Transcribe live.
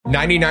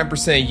99%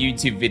 of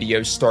YouTube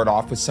videos start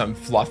off with some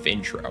fluff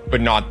intro,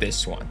 but not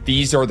this one.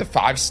 These are the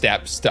 5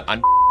 steps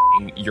to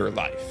your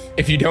life.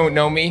 If you don't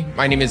know me,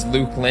 my name is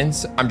Luke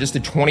Lintz. I'm just a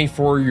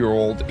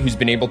 24-year-old who's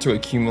been able to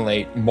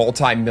accumulate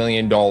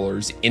multi-million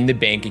dollars in the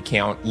bank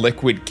account,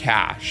 liquid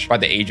cash, by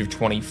the age of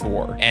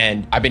 24.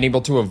 And I've been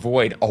able to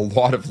avoid a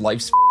lot of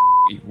life's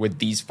with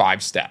these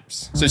 5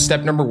 steps. So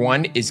step number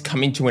 1 is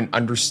coming to an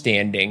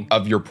understanding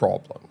of your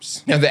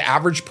problems. Now, the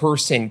average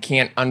person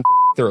can't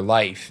their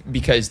life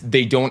because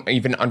they don't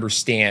even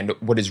understand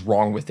what is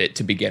wrong with it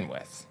to begin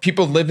with.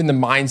 People live in the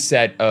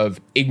mindset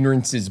of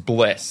ignorance is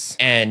bliss,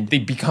 and they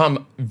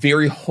become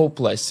very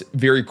hopeless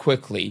very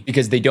quickly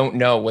because they don't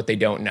know what they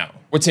don't know.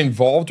 What's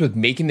involved with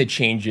making the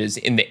changes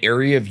in the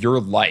area of your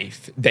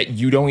life that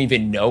you don't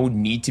even know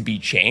need to be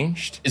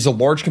changed is a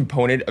large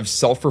component of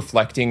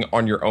self-reflecting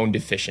on your own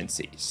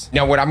deficiencies.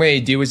 Now, what I'm going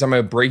to do is I'm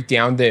going to break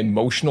down the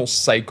emotional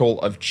cycle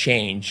of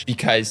change,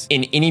 because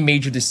in any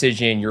major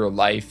decision in your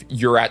life,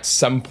 you're at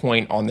some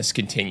point on this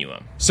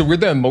continuum. So where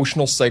the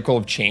emotional cycle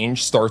of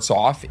change starts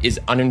off is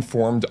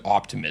uninformed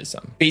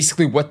optimism.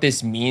 Basically, what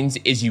this means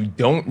is you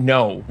don't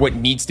know what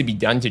needs to be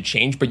done to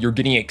change, but you're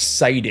getting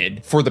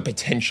excited for the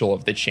potential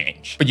of the change.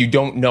 But you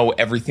don't know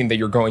everything that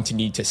you're going to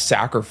need to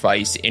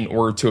sacrifice in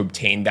order to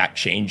obtain that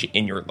change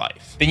in your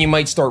life. Then you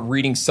might start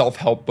reading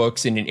self-help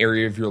books in an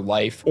area of your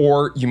life,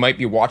 or you might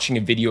be watching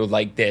a video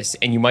like this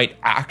and you might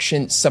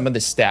action some of the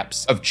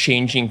steps of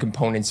changing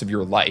components of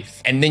your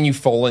life. And then you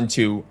fall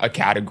into a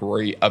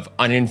category of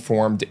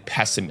uninformed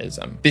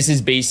pessimism. This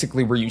is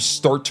basically where you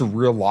start to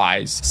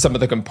realize some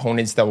of the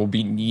components that will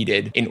be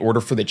needed in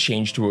order for the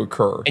change to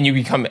occur. And you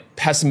become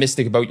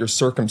pessimistic about your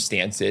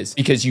circumstances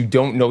because you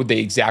don't know the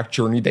exact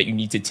journey that you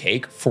need to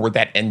take for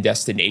that end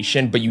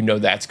destination, but you know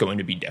that's going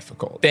to be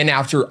difficult. Then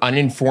after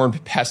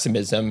uninformed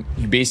pessimism,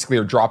 you basically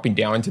are dropping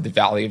down into the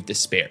valley of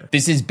despair.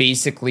 This is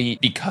basically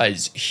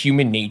because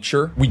human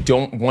nature, we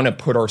don't want to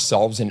put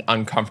ourselves in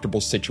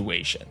uncomfortable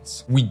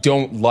situations. We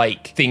don't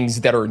like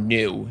things that are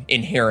new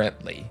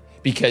inherently,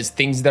 because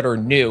things that are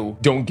new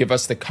don't give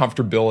us the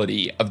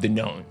comfortability of the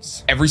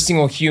knowns. Every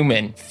single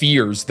human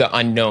fears the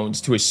unknowns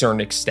to a certain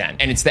extent.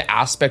 And it's the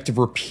aspect of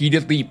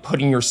repeatedly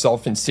putting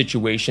yourself in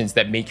situations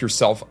that make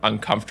yourself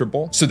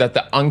uncomfortable so that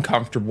the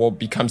uncomfortable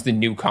becomes the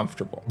new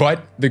comfortable.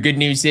 But the good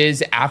news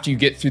is, after you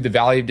get through the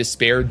valley of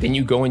despair, then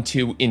you go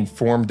into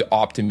informed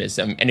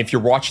optimism. And if you're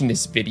watching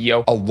this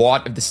video, a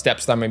lot of the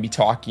steps that I'm going to be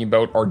talking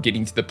about are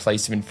getting to the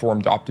place of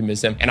informed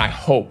optimism. And I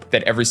hope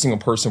that every single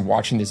person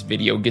watching this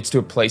video gets to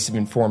a place of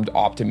informed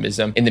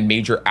optimism in the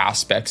major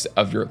aspects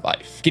of your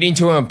life. Getting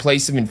to a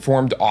place of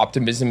informed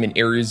optimism in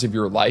areas of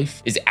your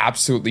life is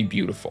absolutely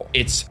beautiful.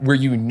 It's where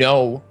you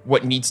know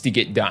what needs to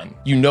get done.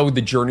 You know the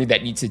journey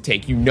that needs to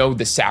take. You know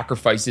the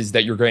sacrifices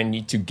that you're going to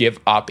need to give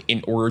up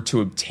in order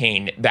to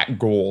obtain that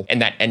goal and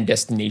that end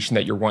destination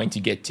that you're wanting to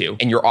get to,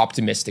 and you're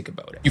optimistic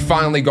about it. You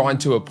finally gone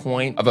to a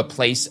point of a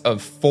place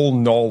of full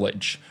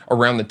knowledge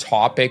around the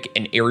topic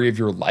and area of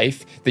your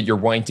life that you're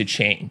wanting to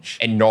change.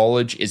 And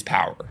knowledge is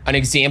power. An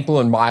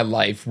example in my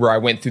life where I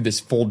went through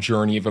this full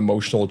journey of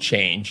emotional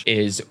change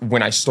is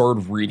when I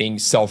started reading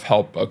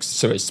self-help books,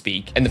 so to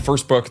speak. And the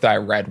first book that I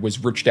read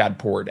was Rich Dad,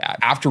 Poor Dad.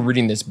 After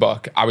reading this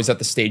book, I was at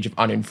the stage of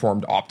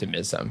uninformed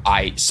optimism.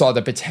 I saw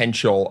the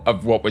potential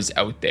of what was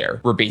out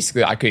there, where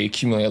basically I could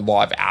accumulate a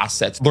lot of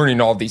assets,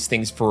 learning all these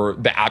things for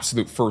the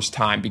absolute first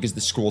time because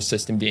the school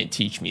system didn't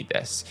teach me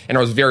this. And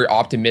I was very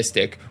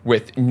optimistic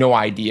with no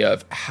idea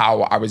of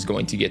how I was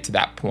going to get to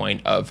that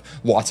point of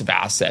lots of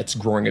assets,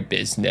 growing a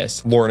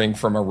business, learning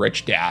from a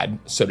rich dad,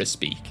 so to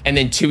speak. And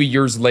then 2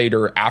 years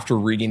later, after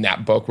reading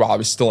that book while I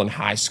was still in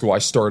high school, I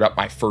started up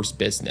my first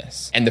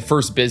business. And the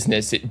first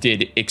business, it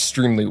did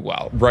extremely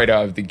well right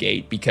out of the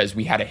gate because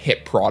we had a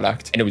hit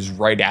product, and it was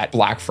right at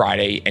Black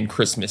Friday and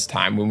Christmas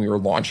time when we were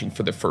launching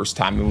for the first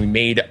time. And we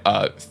made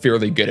a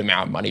fairly good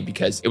amount of money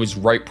because it was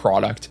right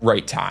product,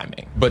 right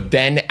timing. But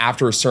then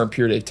after a certain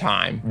period of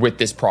time with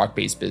this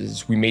product-based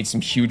business, we made some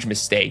huge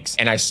mistakes.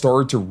 And I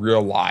started to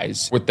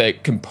realize what the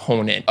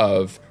component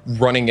of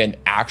running an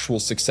actual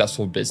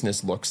successful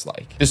business looks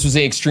like. This was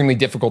an extremely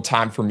difficult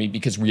time for me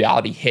because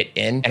reality hit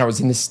in, and I was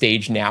in the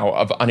stage now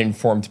of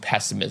uninformed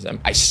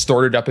pessimism. I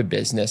started up a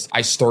business.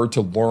 I started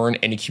to learn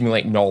and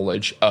accumulate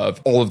knowledge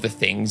of all of the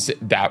things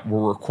that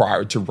were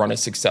required to run a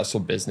successful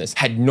business.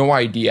 Had no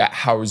idea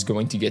how I was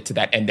going to get to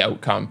that end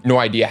outcome. No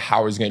idea how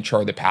I was going to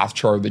chart the path,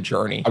 chart the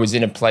journey. I was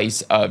in a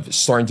place of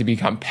starting to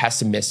become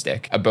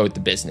pessimistic about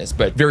the business,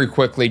 but very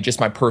quickly, just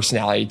my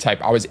personality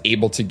type, I was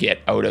able to get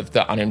out of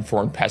the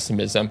uninformed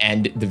pessimism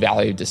and the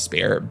valley of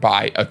despair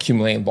by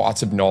accumulating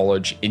lots of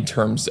knowledge in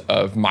terms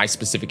of my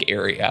specific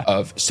area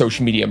of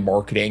social media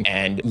marketing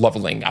and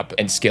leveling up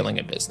and scaling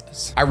a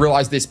business. I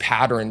realized this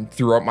pattern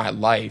throughout my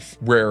life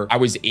where I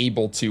was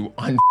able to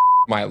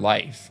my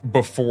life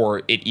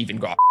before it even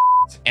got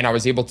built. And I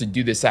was able to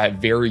do this at a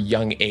very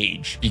young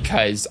age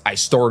because I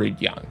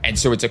started young. And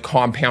so it's a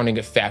compounding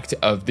effect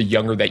of the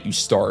younger that you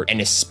start,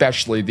 and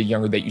especially the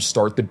younger that you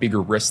start, the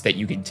bigger risks that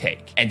you can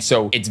take. And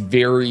so it's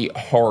very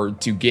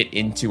hard to get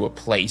into a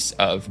place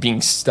of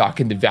being stuck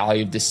in the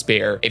valley of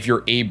despair if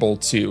you're able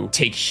to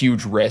take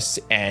huge risks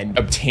and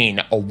obtain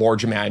a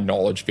large amount of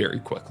knowledge very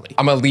quickly.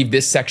 I'm gonna leave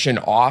this section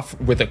off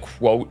with a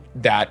quote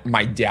that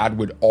my dad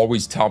would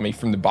always tell me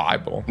from the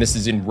Bible. This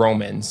is in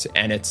Romans,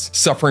 and it's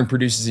suffering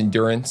produces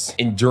endurance,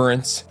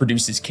 endurance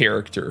produces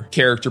character,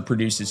 character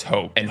produces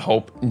hope, and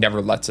hope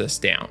never lets us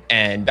down.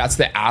 And that's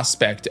the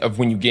aspect of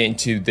when you get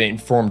into the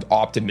informed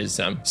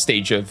optimism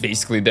stage of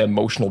basically the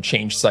emotional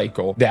change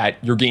cycle, that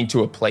you're getting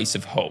to a place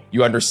of hope.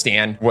 You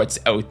understand what's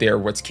out there,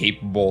 what's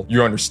capable.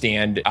 You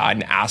understand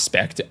an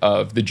aspect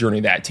of the journey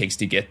that it takes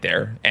to get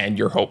there, and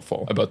you're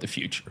hopeful about the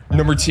future.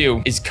 Number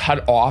 2 is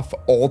cut off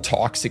all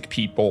toxic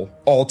people,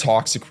 all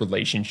toxic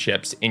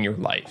relationships in your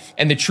life.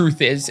 And the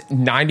truth is,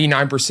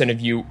 99% of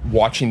you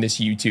watching this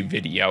YouTube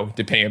video,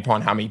 depending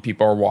upon how many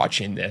people are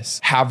watching this,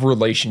 have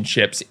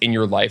relationships in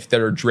your life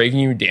that are dragging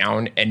you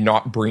down and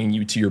not bringing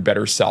you to your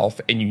better self,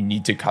 and you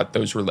need to cut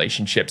those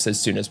relationships as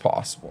soon as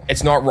possible.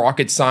 It's not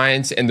rocket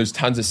science, and there's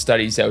tons of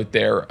studies out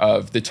there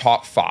of the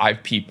top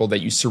 5 people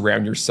that you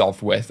surround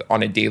yourself with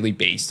on a daily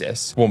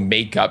basis will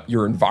make up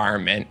your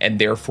environment, and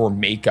therefore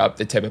make up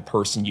the type of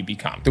person you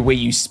become. The way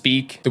you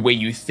speak, the way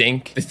you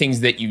think, the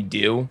things that you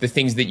do, the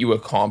things that you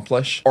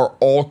accomplish are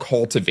all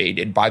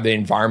cultivated by the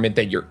environment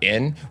that you're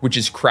in, which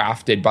is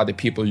crafted by the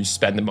people you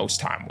spend the most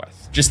time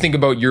with. Just think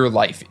about your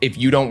life. If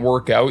you don't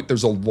work out,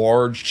 there's a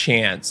large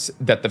chance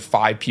that the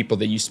 5 people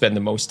that you spend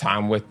the most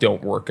time with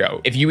don't work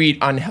out. If you eat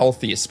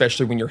unhealthy,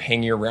 especially when you're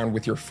hanging around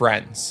with your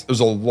friends, there's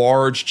a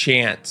large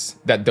chance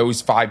that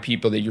those 5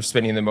 people that you're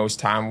spending the most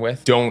time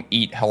with don't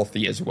eat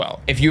healthy as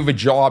well. If you have a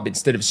job,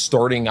 instead of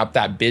starting up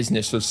that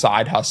business or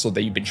side hustle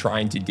that you've been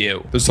trying to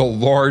do, there's a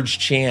large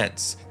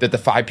chance that the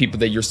 5 people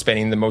that you're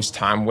spending the most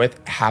time with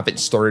haven't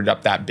started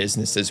up that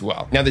business as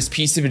well. Now, this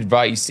piece of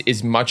advice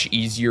is much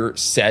easier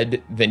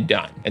said than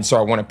done. And so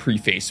I want to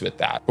preface with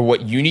that. But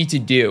what you need to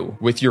do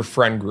with your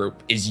friend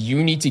group is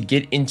you need to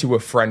get into a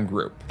friend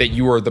group that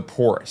you are the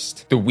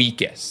poorest, the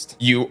weakest,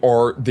 you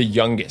are the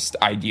youngest,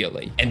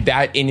 ideally. And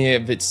that in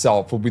and of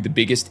itself will be the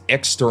biggest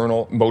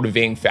external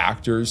motivating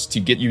factors to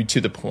get you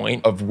to the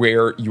point of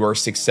where you are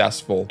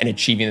successful and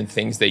achieving the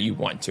things that you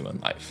want to in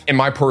life. In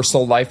my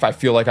personal life, I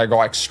feel like I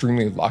got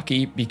extremely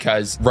lucky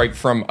because right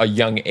from a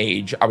young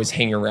age, I was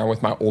hanging around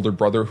with my older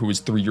brother who was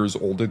 3 years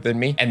older than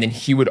me. And then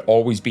he would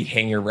always be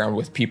hanging around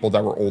with people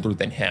that were older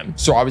than him.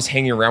 So I was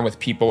hanging around with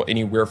people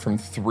anywhere from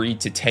 3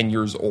 to 10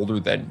 years older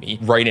than me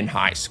right in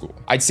high school.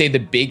 I'd say the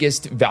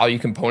biggest value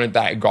component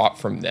that I got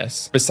from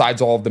this,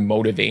 besides all of the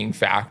motivating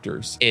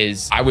factors,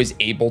 is I was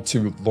able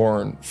to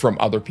learn from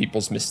other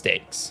people's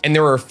mistakes. And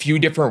there are a few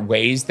different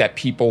ways that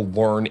people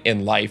learn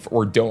in life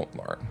or don't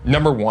learn.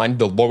 Number 1,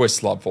 the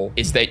lowest level,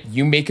 is that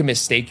you make a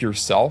mistake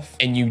yourself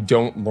and you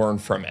don't learn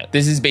from it.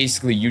 This is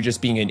basically you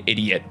just being an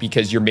idiot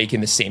because you're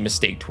making the same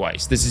mistake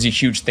twice. This is a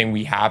huge thing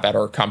we have at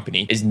our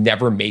company, is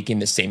never making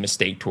the same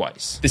mistake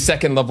twice. The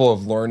second level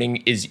of learning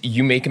is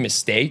you make a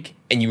mistake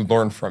and you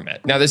learn from it.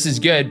 Now, this is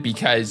good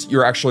because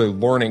you're actually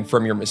learning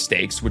from your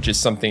mistakes, which is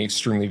something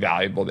extremely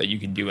valuable that you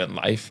can do in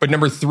life. But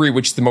number 3,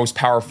 which is the most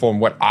powerful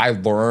and what I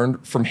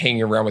learned from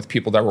hanging around with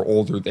people that were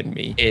older than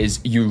me,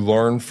 is you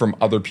learn from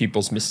other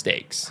people's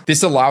mistakes.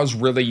 This allows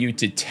really you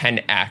to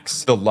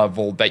 10x the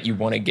level that you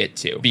want to get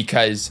to,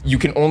 because you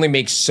can only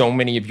make so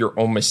many of your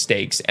own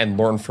mistakes and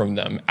learn from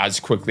them as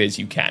quickly as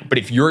you can. But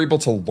if you're able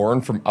to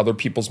learn from other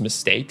people's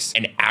mistakes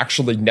and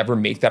actually never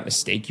make that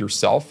mistake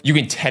yourself, you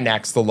can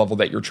 10x the level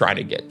that you're trying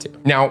to get to.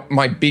 Now,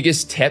 my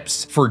biggest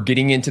tips for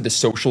getting into the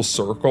social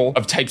circle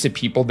of types of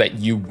people that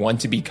you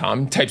want to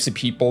become, types of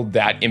people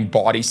that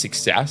embody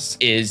success,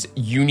 is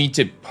you need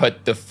to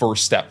put the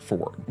first step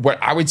forward. What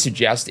I would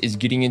suggest is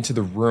getting into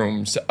the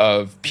rooms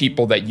of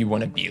people that you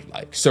want to be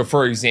like. So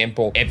for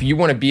example, if you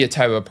want to be a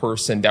type of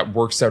person that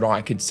works out on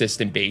a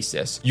consistent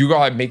basis, you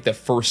gotta make the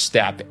first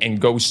step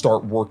and go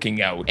start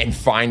working out and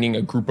finding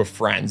a group of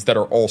friends that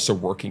are also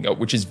working out,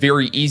 which is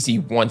very easy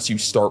once you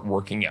start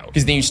working out,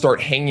 because then you start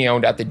hanging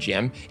out at the gym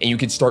and you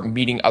can start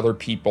meeting other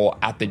people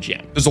at the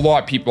gym. There's a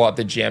lot of people at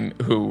the gym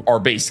who are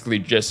basically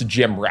just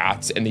gym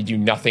rats and they do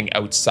nothing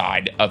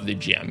outside of the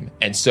gym.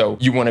 And so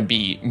you want to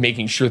be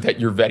making sure that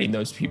you're vetting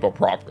those people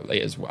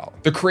properly as well.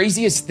 The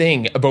craziest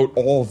thing about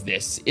all of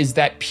this is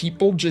that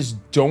people just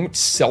don't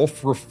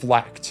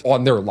self-reflect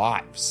on their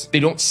lives. They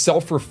don't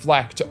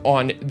self-reflect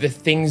on the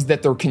things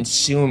that they're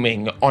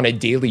consuming on a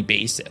daily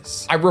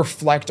basis. I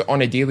reflect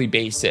on a daily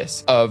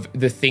basis of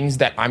the things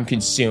that I'm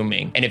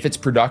consuming and if it's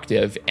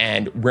productive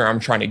and where where I'm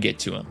trying to get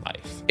to in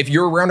life. If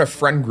you're around a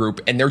friend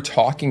group and they're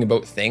talking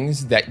about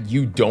things that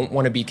you don't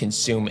want to be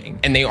consuming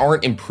and they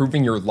aren't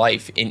improving your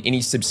life in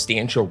any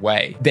substantial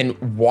way, then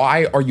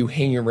why are you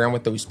hanging around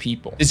with those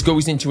people? This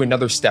goes into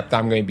another step that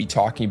I'm going to be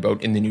talking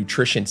about in the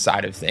nutrition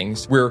side of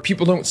things, where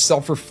people don't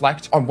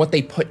self-reflect on what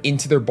they put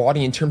into their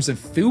body in terms of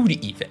food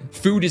even.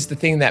 Food is the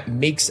thing that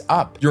makes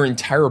up your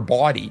entire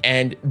body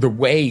and the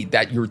way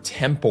that your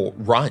temple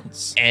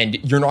runs. And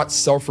you're not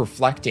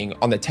self-reflecting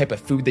on the type of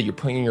food that you're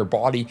putting in your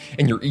body,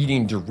 and you're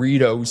eating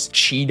Doritos,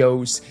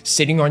 Cheetos,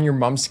 sitting on your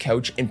mom's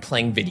couch and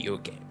playing video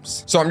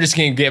games. So I'm just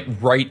going to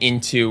get right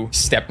into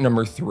step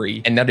number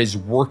 3, and that is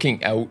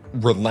working out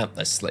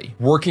relentlessly.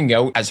 Working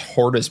out as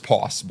hard as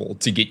possible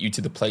to get you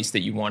to the place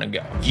that you want to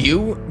go.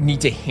 You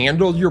need to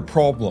handle your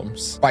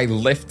problems by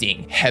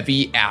lifting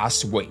heavy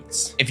ass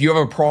weights. If you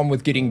have a problem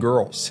with getting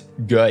girls,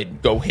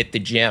 good, go hit the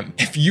gym.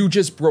 If you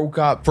just broke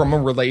up from a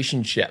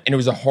relationship and it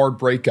was a hard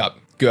breakup,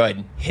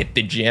 good, hit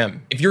the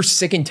gym. If you're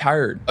sick and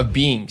tired of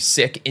being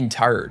sick and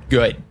tired,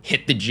 good,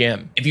 hit the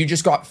gym. If you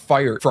just got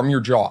fired from your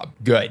job,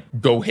 good,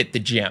 go hit the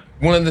gym.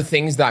 One of the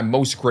things that I'm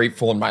most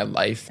grateful in my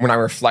life when I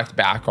reflect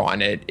back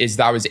on it is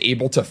that I was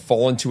able to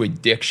fall into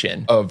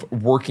addiction of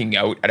working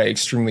out at an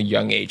extremely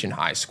young age in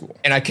high school.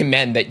 And I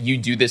commend that you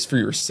do this for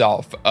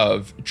yourself,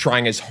 of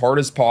trying as hard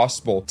as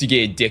possible to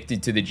get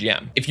addicted to the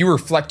gym. If you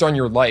reflect on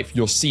your life,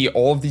 you'll see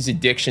all of these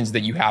addictions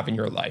that you have in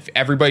your life.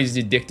 Everybody's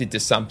addicted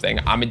to something.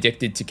 I'm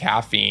addicted to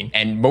caffeine.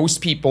 And most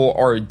people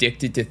are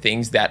addicted to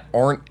things that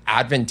aren't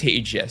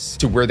advantageous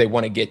to where they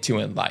want to get to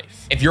in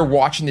life. If you're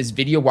watching this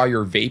video while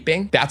you're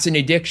vaping, that's an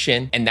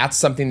addiction, and that's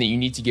something that you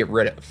need to get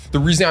rid of. The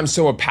reason I'm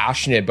so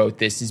passionate about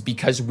this is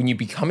because when you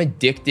become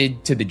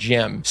addicted to the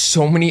gym,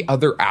 so many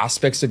other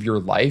aspects of your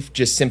life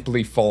just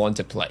simply fall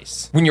into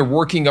place. When you're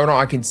working out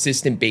on a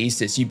consistent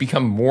basis, you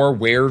become more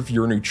aware of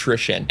your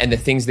nutrition and the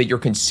things that you're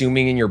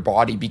consuming in your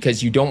body,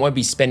 because you don't want to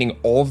be spending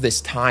all of this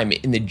time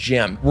in the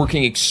gym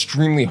working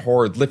extremely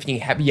hard,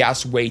 lifting heavy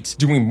ass weights,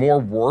 doing more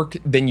work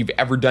than you've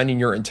ever done in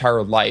your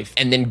entire life,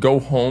 and then go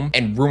home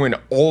and ruin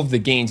all of the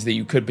gains that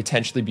you could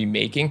potentially be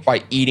making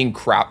by eating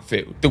crap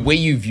food. The way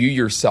you view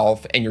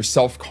yourself and your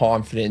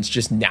self-confidence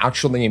just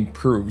naturally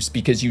improves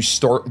because you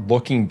start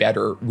looking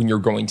better when you're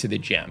going to the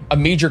gym. A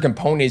major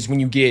component is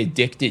when you get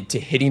addicted to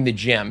hitting the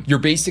gym, you're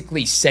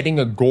basically setting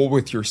a goal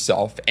with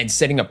yourself and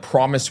setting a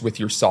promise with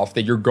yourself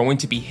that you're going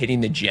to be hitting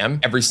the gym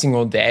every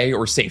single day,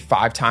 or say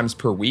 5 times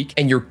per week,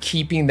 and you're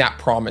keeping that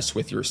promise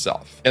with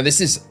yourself. Now, this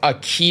is a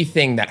key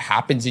thing that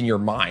happens in your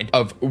mind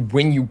of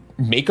when you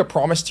make a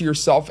promise to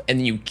yourself and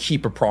then you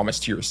keep a promise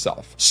to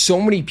yourself.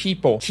 So many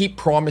people keep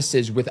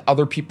promises with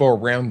other people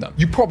around them.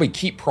 You probably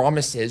keep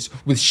promises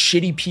with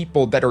shitty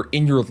people that are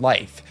in your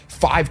life.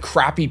 5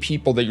 crappy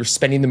people that you're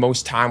spending the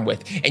most time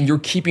with, and you're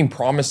keeping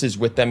promises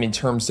with them in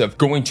terms of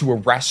going to a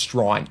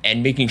restaurant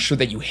and making sure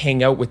that you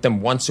hang out with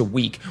them once a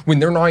week when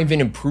they're not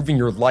even improving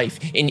your life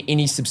in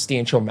any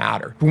substantial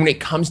matter. But when it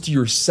comes to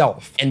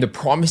yourself and the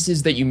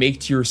promises that you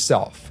make to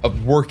yourself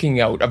of working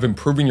out, of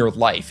improving your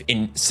life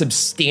in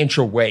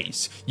substantial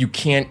ways, you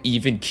can't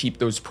even keep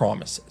those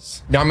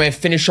promises. Now I'm going to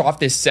finish off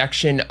this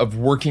section of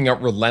working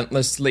out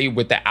relentlessly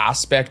with the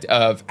aspect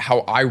of how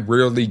I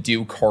rarely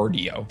do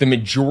cardio. The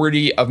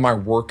majority of my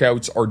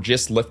workouts are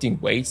just lifting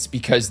weights,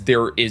 because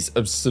there is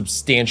a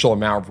substantial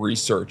amount of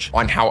research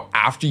on how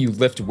after you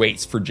lift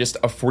weights for just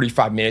a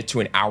 45-minute to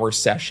an hour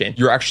session,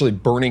 you're actually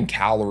burning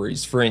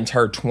calories for an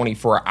entire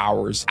 24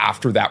 hours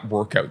after that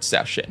workout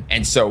session.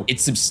 And so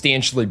it's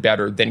substantially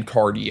better than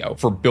cardio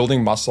for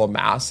building muscle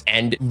mass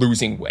and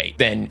losing weight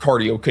than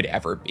cardio could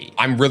ever be.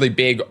 I'm really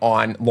big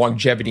on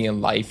longevity in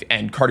life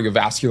and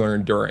cardiovascular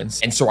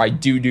endurance. And so I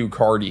do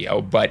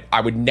cardio, but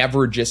I would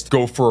never just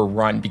go for a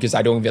run because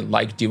I don't even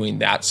like doing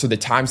that. So the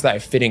times that I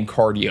fit in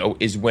cardio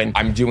is when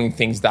I'm doing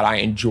things that I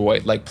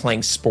enjoy, like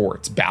playing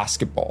sports,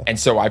 basketball. And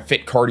so I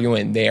fit cardio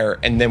in there.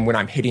 And then when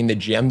I'm hitting the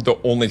gym, the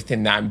only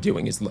thing that I'm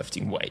doing is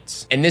lifting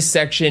weights. And this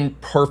section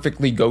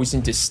perfectly goes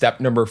into step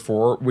number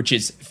 4, which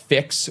is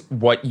fix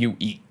what you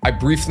eat. I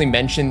briefly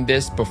mentioned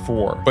this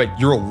before, but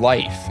your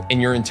life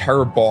and your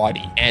entire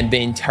body and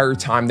the entire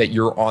time that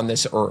you're on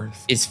this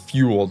earth is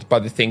fueled by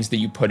the things that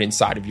you put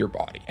inside of your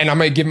body. And I'm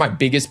going to give my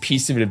biggest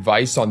piece of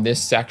advice on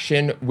this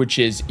section, which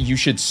is you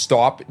should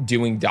stop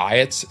doing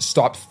diets,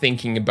 stop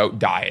thinking about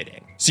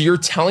dieting. So you're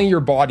telling your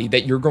body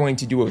that you're going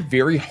to do a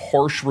very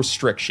harsh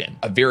restriction,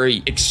 a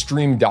very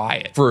extreme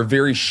diet for a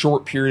very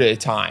short period of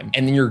time.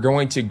 And then you're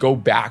going to go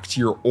back to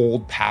your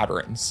old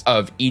patterns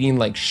of eating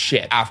like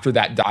shit after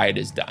that diet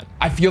is done.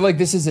 I feel like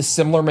this is a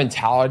similar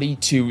mentality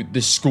to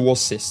the school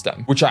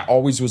system, which I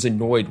always was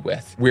annoyed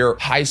with, where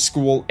high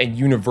school and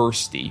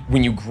university,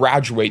 when you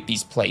graduate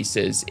these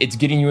places, it's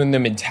getting you in the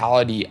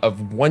mentality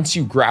of once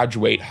you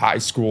graduate high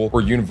school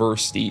or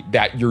university,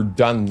 that you're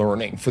done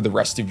learning for the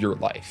rest of your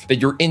life, that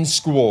you're in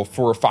school school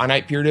for a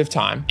finite period of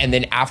time, and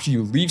then after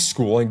you leave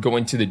school and go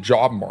into the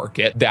job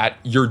market, that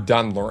you're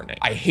done learning.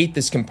 I hate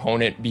this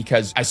component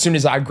because as soon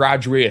as I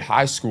graduated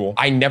high school,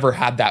 I never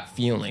had that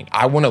feeling.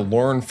 I want to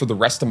learn for the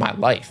rest of my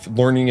life.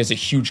 Learning is a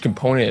huge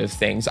component of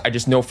things. I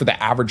just know for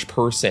the average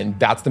person,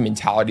 that's the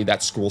mentality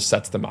that school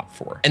sets them up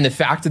for. And the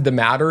fact of the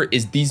matter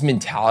is these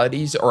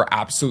mentalities are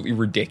absolutely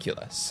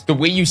ridiculous. The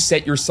way you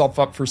set yourself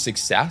up for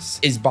success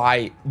is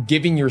by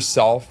giving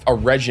yourself a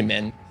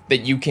regimen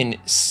that you can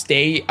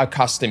stay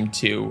accustomed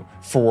to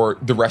for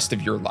the rest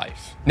of your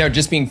life. Now,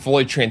 just being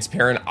fully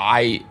transparent,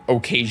 I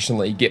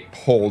occasionally get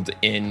pulled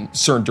in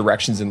certain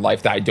directions in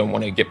life that I don't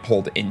want to get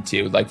pulled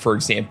into. Like, for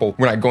example,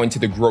 when I go into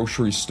the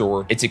grocery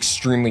store, it's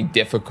extremely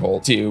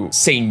difficult to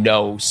say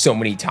no so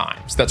many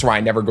times. That's why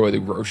I never go to the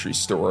grocery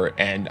store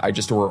and I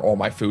just order all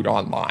my food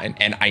online.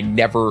 And I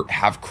never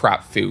have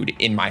crap food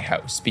in my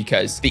house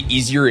because the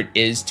easier it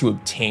is to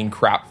obtain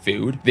crap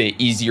food, the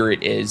easier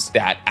it is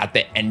that at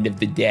the end of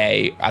the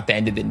day, at the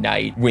end of the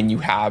night, when you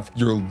have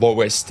your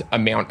lowest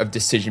amount of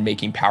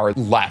decision-making power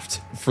left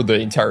for the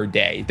entire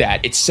day,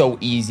 that it's so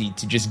easy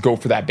to just go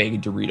for that bag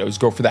of Doritos,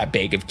 go for that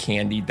bag of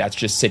candy that's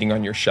just sitting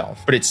on your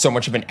shelf. But it's so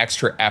much of an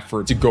extra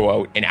effort to go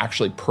out and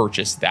actually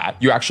purchase that.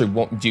 You actually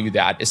won't do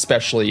that,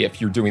 especially if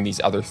you're doing these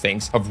other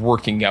things of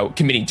working out,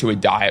 committing to a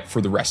diet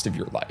for the rest of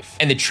your life.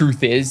 And the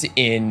truth is,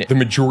 in the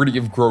majority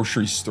of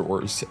grocery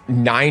stores,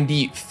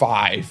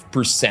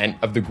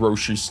 95% of the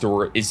grocery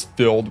store is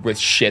filled with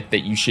shit that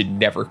you should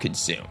never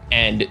consume.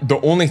 And the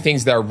only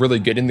things that are really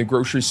good in the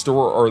grocery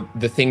store are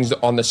the things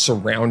on the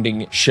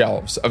surrounding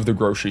shelves of the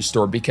grocery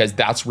store, because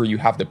that's where you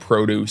have the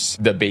produce,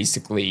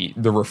 basically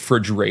the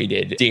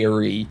refrigerated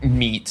dairy,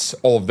 meats,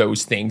 all of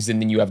those things.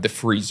 And then you have the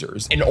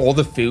freezers, and all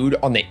the food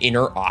on the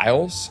inner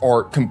aisles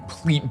are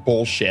complete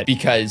bullshit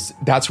because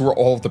that's where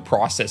all of the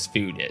processed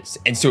food is.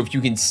 And so if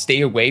you can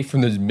stay away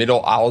from those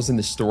middle aisles in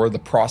the store, the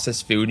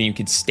processed food, and you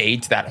can stay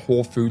to that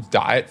whole food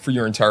diet for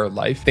your entire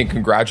life, then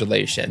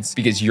congratulations,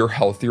 because you're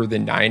healthier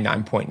than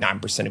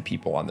 99.9% of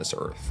people on this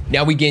earth.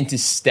 Now we get into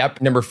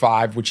step number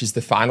 5, which is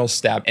the final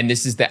step. And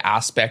this is the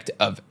aspect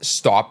of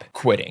stop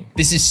quitting.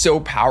 This is so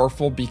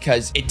powerful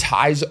because it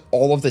ties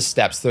all of the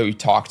steps that we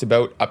talked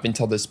about up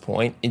until this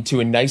point into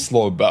a nice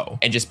little bow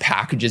and just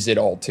packages it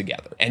all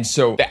together. And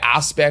so the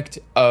aspect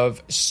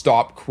of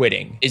stop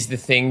quitting is the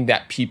thing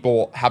that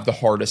people have the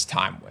hardest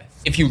time with.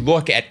 If you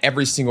look at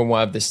every single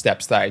one of the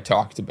steps that I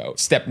talked about,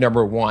 step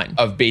number 1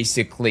 of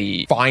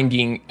basically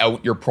finding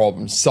out your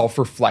problems,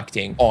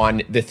 self-reflecting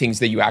on the things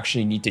that you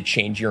actually need to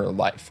change in your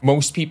life.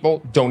 Most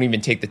people don't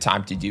even take the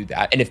time to do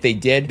that. And if they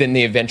did, then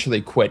they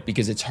eventually quit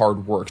because it's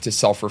hard work to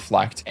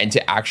self-reflect and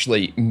to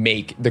actually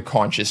make the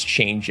conscious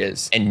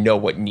changes and know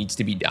what needs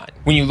to be done.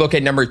 When you look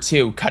at number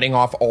 2, cutting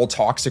off all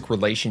toxic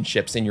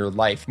relationships in your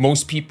life,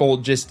 most people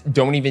just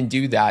don't even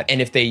do that.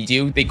 And if they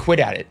do, they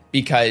quit at it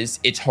because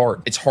it's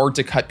hard. It's hard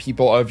to cut people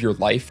out of your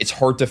life. It's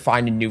hard to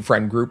find a new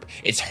friend group.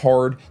 It's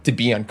hard to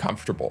be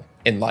uncomfortable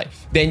in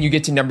life. Then you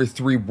get to number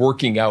 3,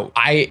 working out.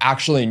 I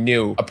actually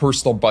knew a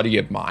personal buddy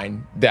of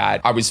mine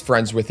that I was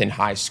friends with in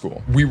high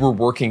school. We were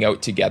working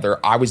out together.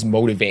 I was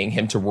motivating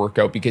him to work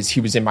out because he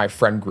was in my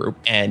friend group.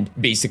 And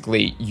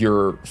basically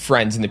your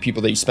friends and the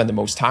people that you spend the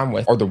most time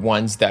with are the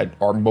ones that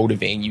are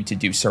motivating you to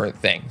do certain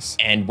things.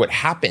 And what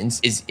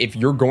happens is if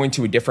you're going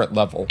to a different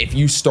level, if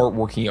you start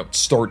working out,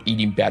 start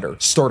eating better,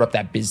 start up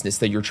that business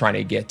that you're trying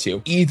to get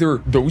to, either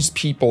those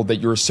people that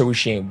you're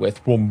associated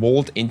with will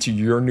mold into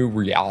your new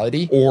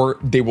reality, or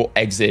they will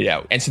exit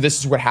out. And so this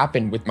is what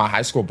happened with my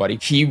high school buddy.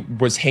 He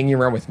was hanging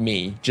around with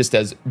me just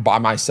as by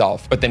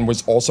myself, but then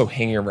was also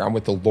hanging around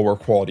with the lower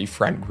quality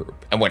friend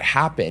group. And what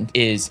happened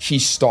is he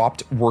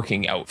stopped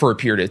working out for a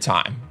period of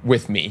time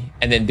with me,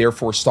 and then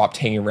therefore stopped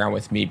hanging around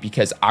with me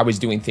because I was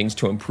doing things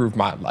to improve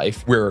my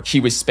life where he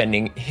was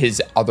spending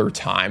his other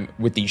time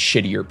with these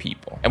shittier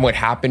people. And what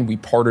happened, we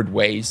parted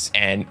ways,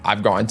 and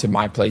I've gone to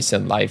my place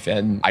in life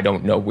and I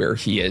don't know where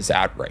he is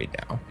at right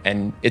now.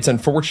 And it's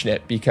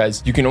unfortunate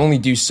because you can only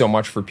do so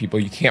much for people.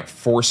 You can't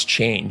force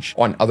change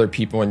on other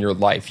people in your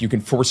life. You can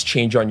force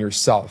change on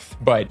yourself,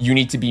 but you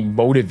need to be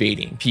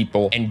motivating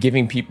people and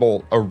giving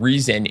people a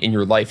reason in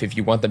your life if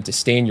you want them to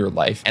stay in your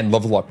life and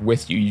level up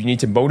with you. You need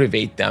to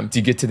motivate them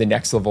to get to the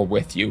next level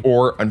with you.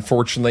 Or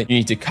unfortunately, you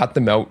need to cut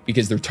them out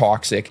because they're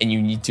toxic and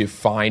you need to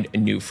find a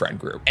new friend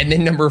group. And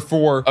then number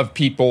 4 of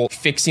people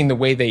fixing the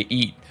way they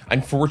eat.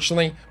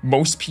 Unfortunately,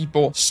 most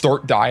people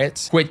start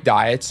diets, quit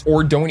diets,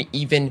 or don't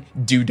even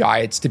do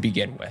diets to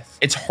begin with.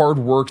 It's hard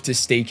work to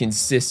stay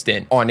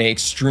consistent on an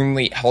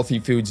extremely healthy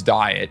foods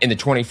diet in the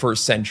 21st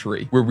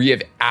century where we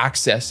have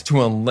access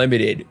to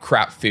unlimited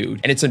crap food.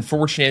 And it's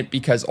unfortunate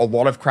because a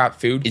lot of crap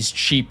food is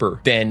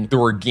cheaper than the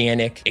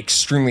organic,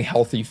 extremely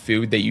healthy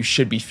food that you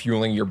should be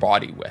fueling your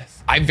body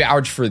with. I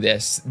vouch for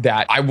this,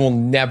 that I will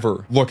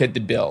never look at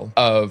the bill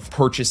of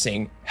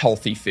purchasing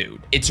healthy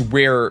food. It's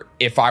where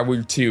if I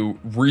were to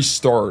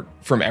restart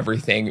from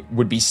everything,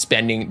 would be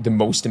spending the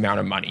most amount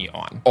of money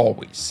on,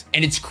 always.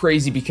 And it's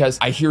crazy because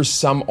I hear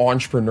some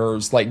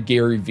entrepreneurs like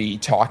Gary Vee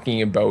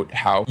talking about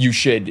how you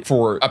should,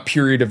 for a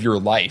period of your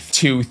life,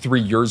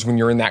 2-3 years when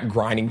you're in that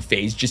grinding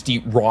phase, just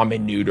eat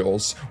ramen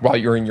noodles while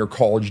you're in your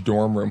college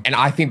dorm room. And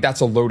I think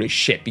that's a load of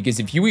shit, because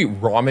if you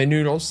eat ramen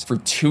noodles for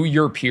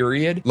 2-year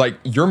period, like,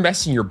 you're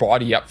messing your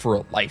body up for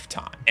a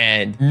lifetime.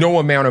 And no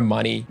amount of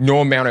money,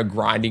 no amount of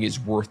grinding is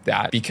worth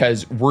that,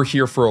 because we're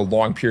here for a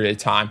long period of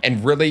time.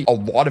 And really, a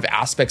lot of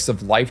aspects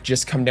of life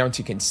just come down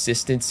to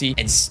consistency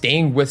and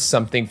staying with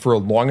something for a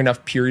long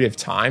enough period of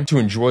time to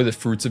enjoy the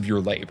fruits of your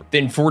labor. The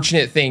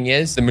unfortunate thing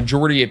is, the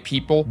majority of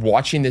people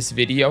watching this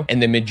video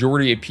and the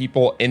majority of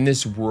people in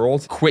this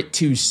world quit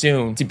too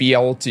soon to be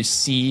able to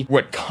see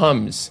what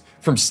comes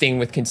from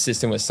staying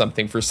consistent with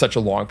something for such a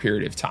long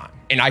period of time.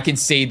 And I can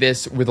say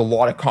this with a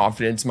lot of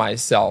confidence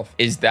myself,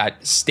 is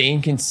that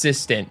staying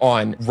consistent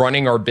on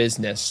running our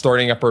business,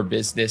 starting up our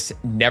business,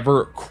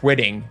 never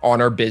quitting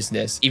on our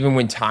business, even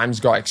when times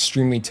got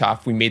extremely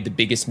tough, we made the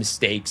biggest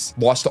mistakes,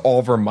 lost all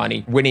of our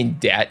money, went in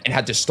debt, and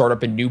had to start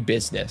up a new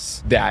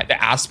business, that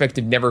the aspect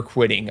of never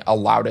quitting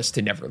allowed us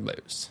to never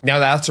lose. Now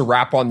that's a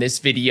wrap on this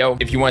video.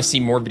 If you want to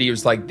see more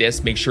videos like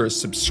this, make sure to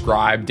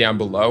subscribe down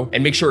below,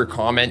 and make sure to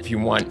comment if you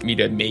want me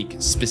to make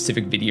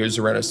specific videos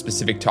around a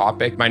specific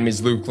topic. My name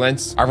is Luke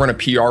Lintz. I run a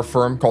PR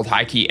firm called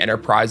High Key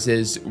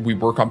Enterprises. We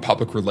work on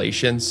public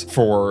relations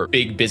for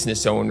big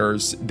business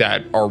owners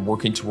that are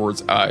working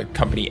towards a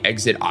company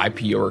exit,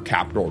 IPO, or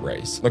capital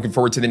raise. Looking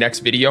forward to the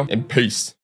next video, and peace.